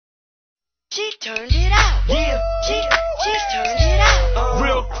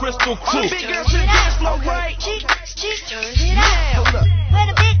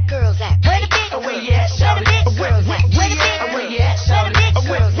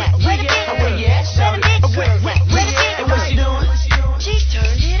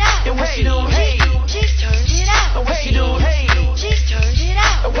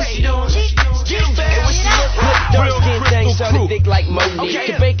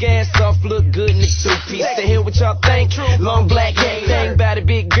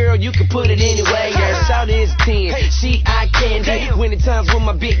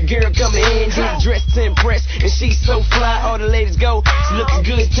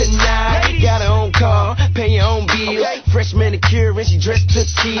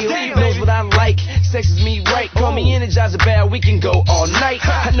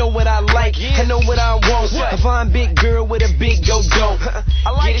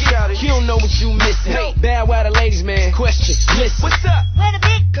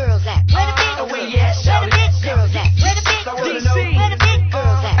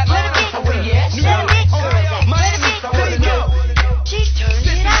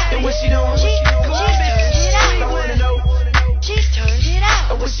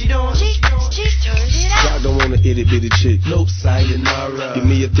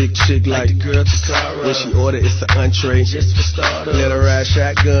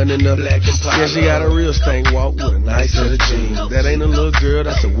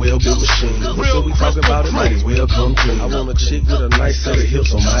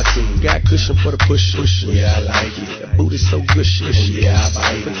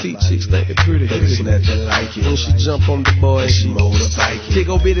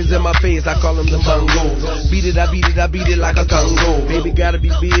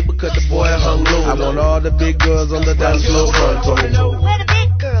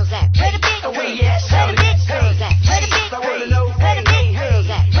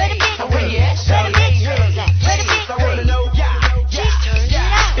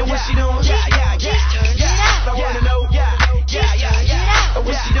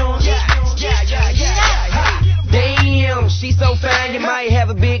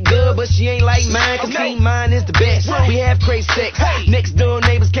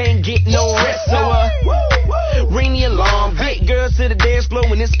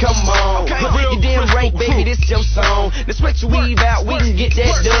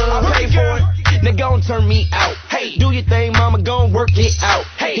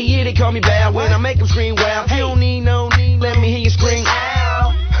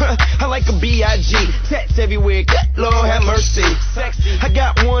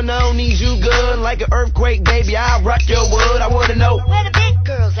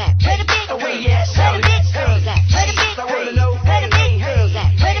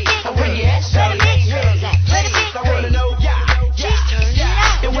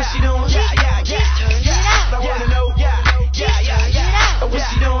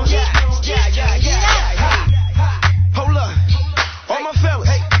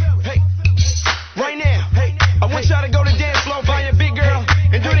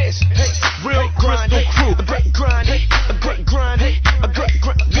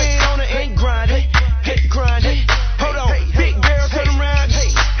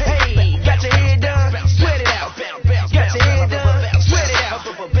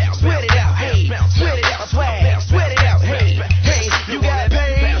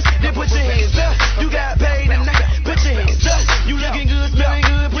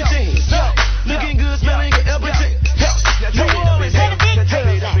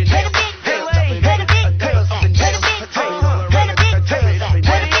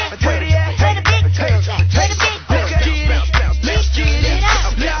Let's get it. Let's get it.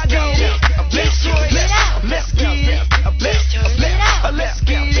 Y'all get it. Detroit. Let's get it. Let's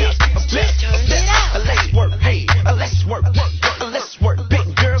get it. Let's work. Hey, let's work. Let's work.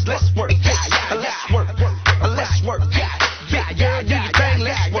 Big girls, let's work. Let's work. Let's work. Big girl, do your thing.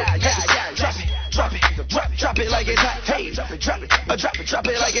 Let's work. Drop it like it's hot. Hey, drop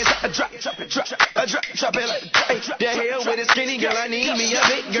it like it's hot. Drop it like. Hey, the hell with a skinny girl. I need me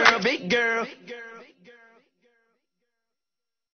a big girl.